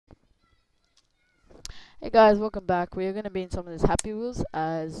Hey guys, welcome back. We are going to be in some of these Happy Wheels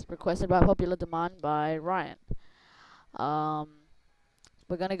as requested by popular demand by Ryan. Um,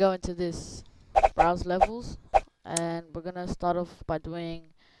 we're going to go into this browse levels and we're going to start off by doing,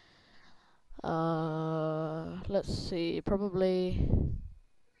 let's see, probably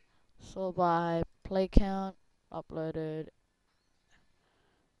sort by play count, uploaded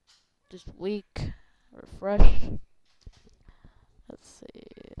this week, refresh. Let's see,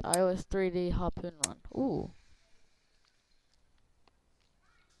 iOS 3D Harpoon Run. Ooh.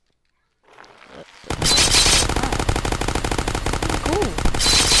 Cool.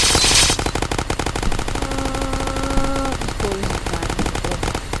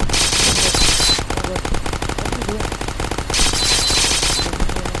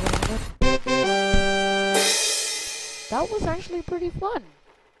 That was actually pretty fun.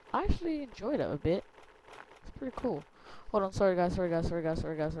 I actually enjoyed it a bit. It's pretty cool. Hold on, sorry guys. I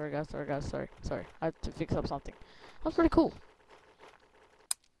have to fix up something. That was pretty cool.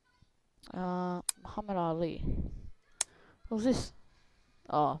 Muhammad Ali. What's this?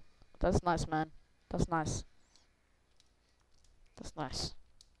 Oh, that's nice, man. That's nice. That's nice.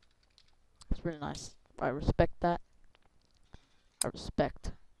 It's really nice. I respect that. I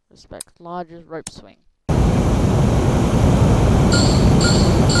respect. Respect. Largest rope swing.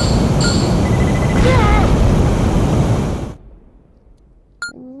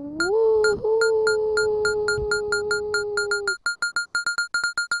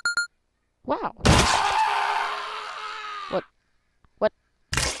 Wow. What? What?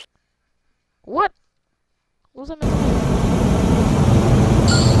 What? What was I meant to do?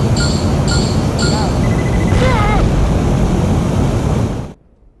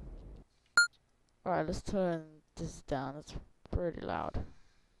 Alright, let's turn this down. It's pretty loud.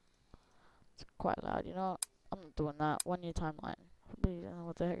 It's quite loud. You know, I'm not doing that. 1 year timeline.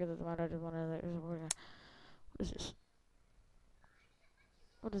 What the heck is the matter? What is this?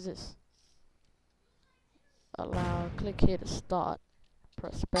 What is this? Allow. Click here to start.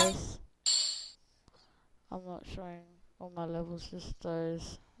 Press space. I'm not showing all my levels, just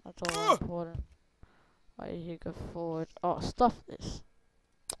those. That's all important. Right here, go forward. Oh, stuff this.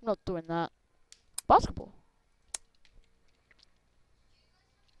 I'm not doing that. Basketball.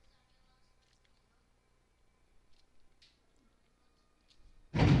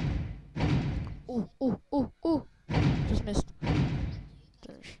 Ooh. Just missed.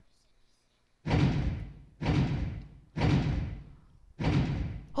 Finish.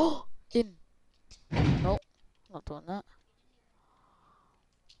 Oh, in. Nope, not doing that.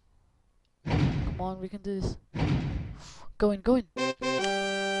 Come on, we can do this. Go in. First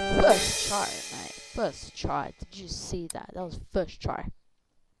try, mate. First try. Did you see that? That was first try.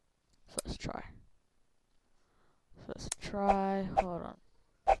 First try. Hold on.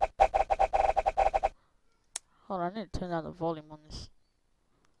 I need to turn down the volume on this.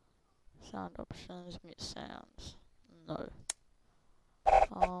 Sound options, mute sounds. No.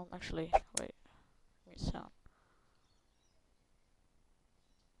 Actually, wait. Mute sound.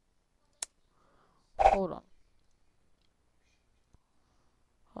 Hold on.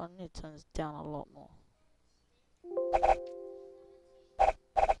 I need to turn this down a lot more.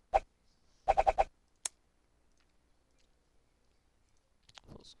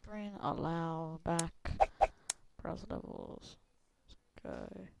 Full screen, allow, back, browser levels, let's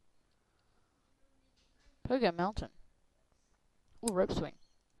go. Pogo Mountain. Ooh, rope swing.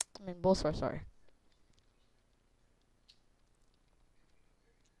 I mean, ball throw, sorry.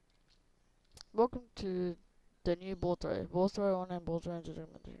 Welcome to the new ball throw. Ball throw on and ball throw into the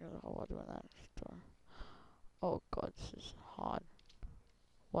how I doing that. Oh god, this is hard.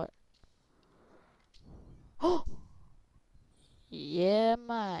 What? Oh! Yeah,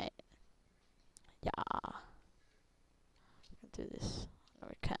 mate. Yeah. We can do this. No,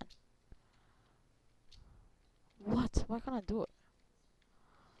 we can. What? Why can't I do it?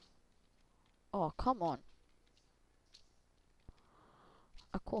 Oh, come on.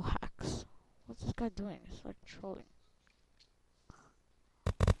 I call hacks. What's this guy doing? It's like trolling.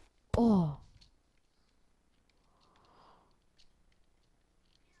 Oh.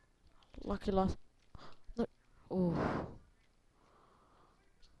 Lucky last. No. Oh.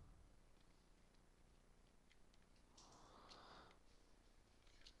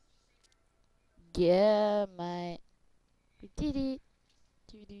 Yeah, mate. We did it.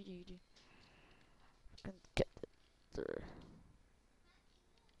 Do. Can get it there.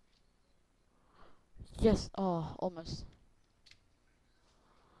 Yes. Oh, almost.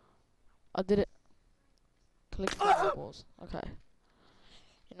 I did it. Click the balls. Okay.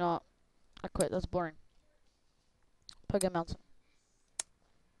 You know what? I quit. That's boring. Pogo Mountain.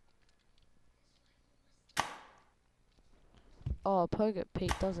 Oh, Pogo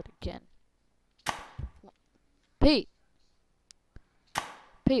Pete does it again. Pete!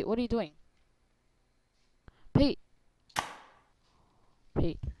 Pete, what are you doing? Pete!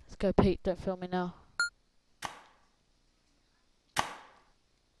 Pete. Let's go, Pete. Don't film me now.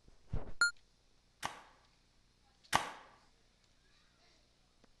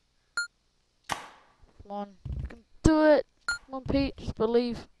 Come on. You can do it! Come on, Pete. Just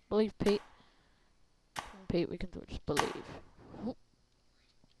believe. Believe, Pete. Come on, Pete. We can do it. Just believe.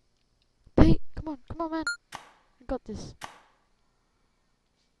 Pete! Come on. Come on, man. You got this.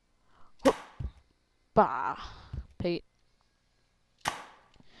 Bah! Pete.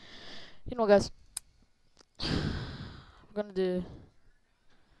 You know what, guys? We're gonna do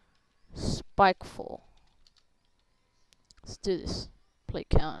Spike 4. Let's do this. Play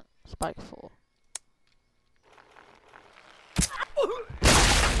count. Spike 4.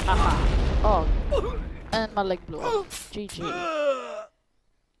 Aha! Oh! And my leg blew off. GG.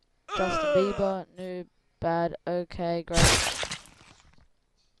 Justin Bieber. Noob. Bad. Okay. Great.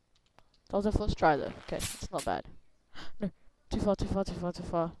 That was the first try though. Okay. It's not bad. No. Too far. Too far. Too far. Too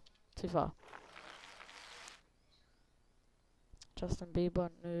far. Too far. Justin Bieber.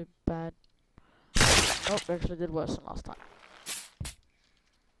 Noob. Bad. Nope. Actually did worse than last time.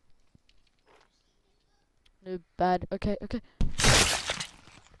 Noob. Bad. Okay. Okay.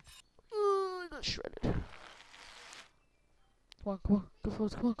 Ooh, I got shredded. Come on, come on, go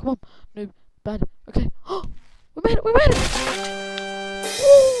forward, come on, come on. Noob, bad, okay. Oh, we made it, we made it!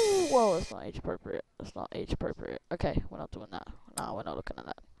 Woo! Whoa, that's not age appropriate. That's not age appropriate. Okay, we're not doing that. No, we're not looking at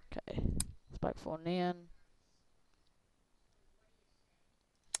that. Okay. Spike 4 Neon.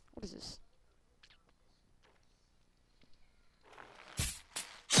 What is this?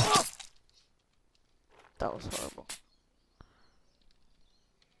 That was horrible.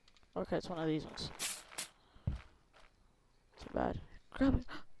 Okay, it's one of these ones. Too bad. Grab it.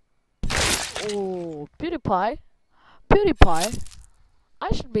 Oh, PewDiePie. PewDiePie.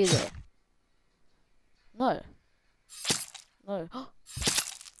 I should be there. No. No.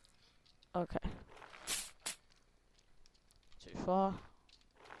 Okay. Too far.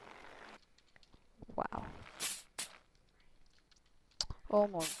 Wow. Oh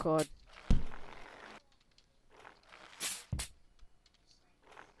my god.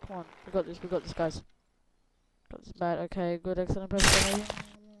 Come on, we got this, guys. Got this bad. Okay, good, excellent, perfect.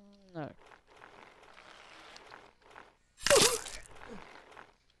 No.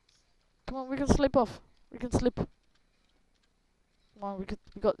 Come on, we can slip off. We can slip. Come on, we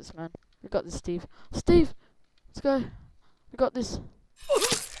got this, man. We got this, Steve. Steve, let's go. We got this.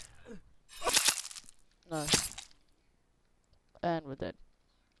 No. And we're dead.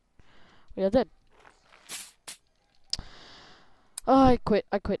 We are dead. Oh, I quit.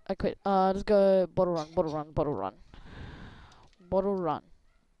 Let's go bottle run. Bottle run.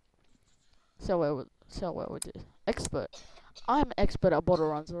 See how well we do. Expert. I'm an expert at bottle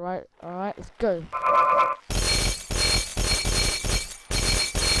runs, alright? Alright, let's go. Oh,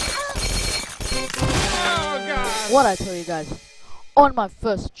 God. What I tell you guys. On my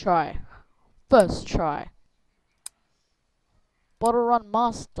first try. Bottle run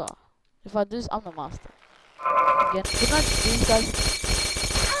master. If I do this, I'm the master. Again, good night to these guys.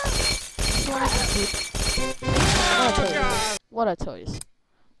 What I tell you.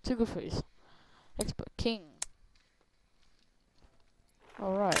 Too good for you. Expert king.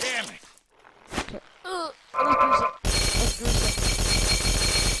 Alright. Damn it. Okay. Let's do some.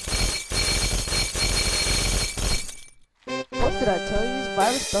 What did I tell you? This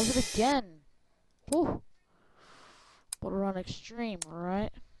virus does it again. Woo. Bottle run extreme,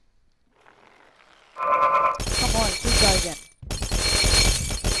 right? Come on, this guy again.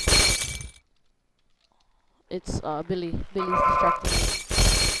 It's Billy. Billy's distracting me.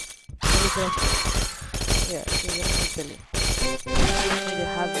 Billy's there. Yeah, you're gonna need Billy. You need to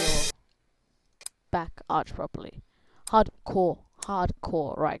have your back arch properly.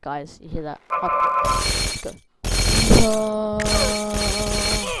 Hardcore. Right, guys, you hear that? Let's go.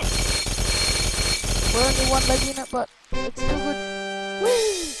 We're only one leg in it, but it's still good.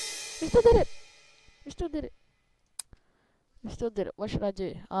 Whee! We still did it. What should I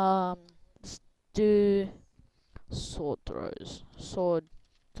do? Let's do sword throws. Sword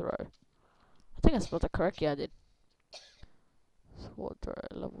throw. I think I spelled that correctly. I did. Sword throw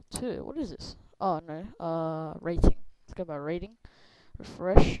level 2. What is this? Oh no. Rating. Let's go by rating.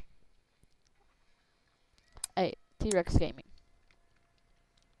 Refresh. 8. T-Rex Gaming.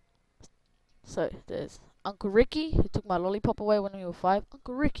 So there's Uncle Ricky, who took my lollipop away when we were 5.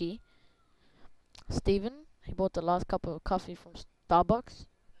 Uncle Ricky. Steven, he bought the last cup of coffee from Starbucks.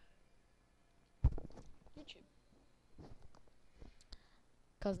 YouTube.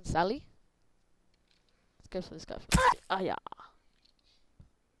 Cousin Sally. Let's go for this guy first. Ah, yeah.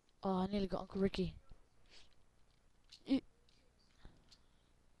 Oh, I nearly got Uncle Ricky.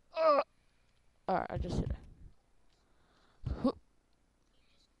 Alright, I just hit her.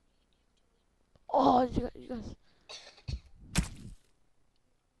 Oh, you guys.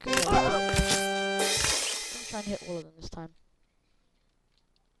 Good. I'm trying to hit all of them this time.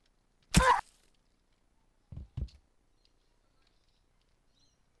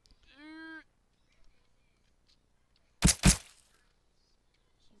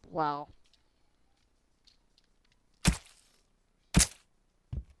 Wow.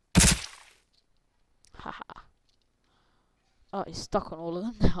 Haha. Oh, he's stuck on all of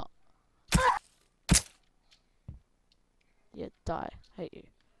them now. Yeah, die. Hate you.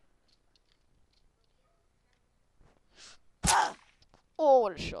 Oh,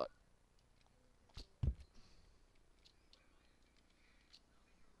 what a shot.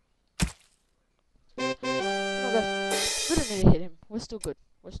 No, guys, we don't need to hit him. We're still good.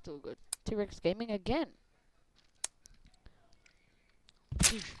 We're still good. T-Rex Gaming again.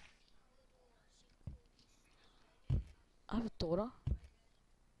 I have a daughter.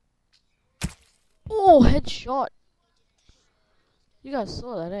 Oh, headshot. You guys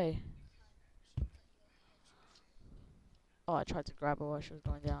saw that, eh? Oh, I tried to grab her while she was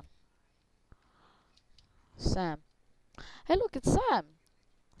going down. Sam. Hey, look, it's Sam.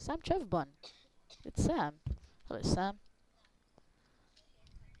 Sam Chevbun. It's Sam. Hello, Sam.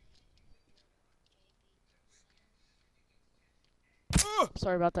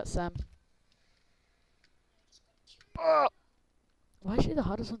 Sorry about that, Sam. Why is she the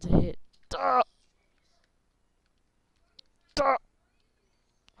hardest one to hit?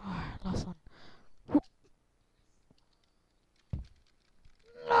 Last one.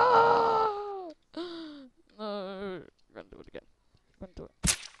 No! No. I'm gonna do it again. I'm gonna do it.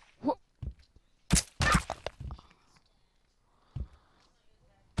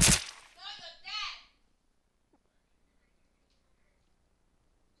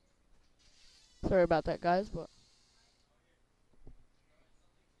 Sorry about that, guys, but...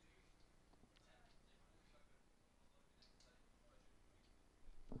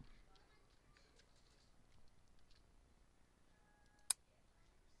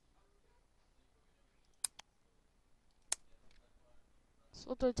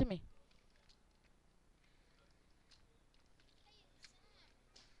 So throw it to me.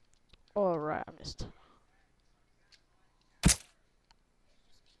 Alright, I missed.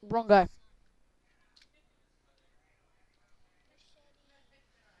 Wrong guy.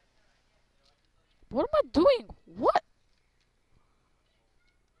 What am I doing? What?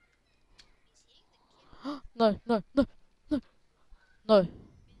 No, no, no, no, no,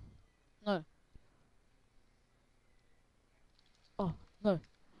 no. Oh, no.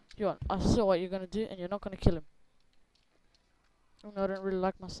 I saw what you're gonna do, and you're not gonna kill him. Oh, no, I don't really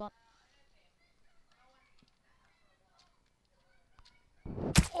like my son.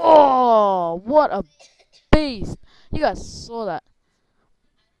 Oh, what a beast! You guys saw that.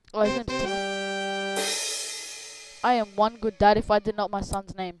 Oh, he's gonna I am one good dad if I did not my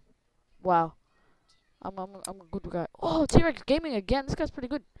son's name. Wow. I'm a good guy. Oh, T-Rex Gaming again. This guy's pretty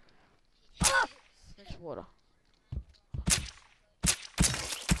good. Next water.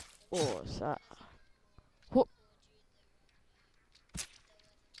 Oh, what's that? Whoop.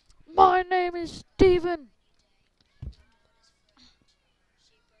 My name is Steven.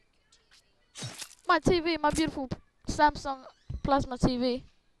 My TV, my beautiful Samsung Plasma TV.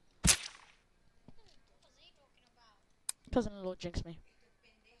 Cousin-in-law jinxed me.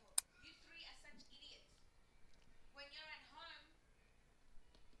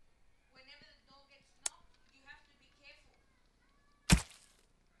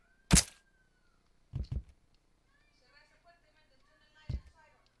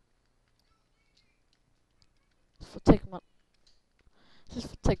 Just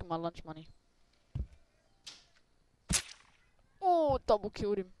for taking my lunch money. Oh, double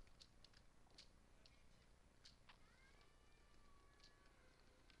killed him.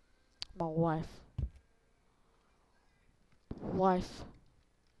 My wife.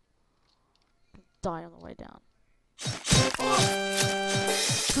 Die on the way down.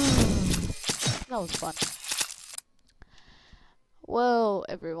 That was fun. Well,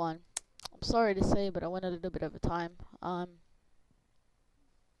 everyone, I'm sorry to say, but I went a little bit over time.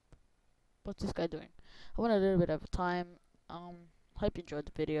 What's this guy doing? I went a little bit over time. Hope you enjoyed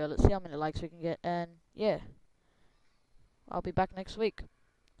the video. Let's see how many likes we can get, and yeah, I'll be back next week.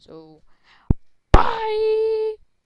 So, bye!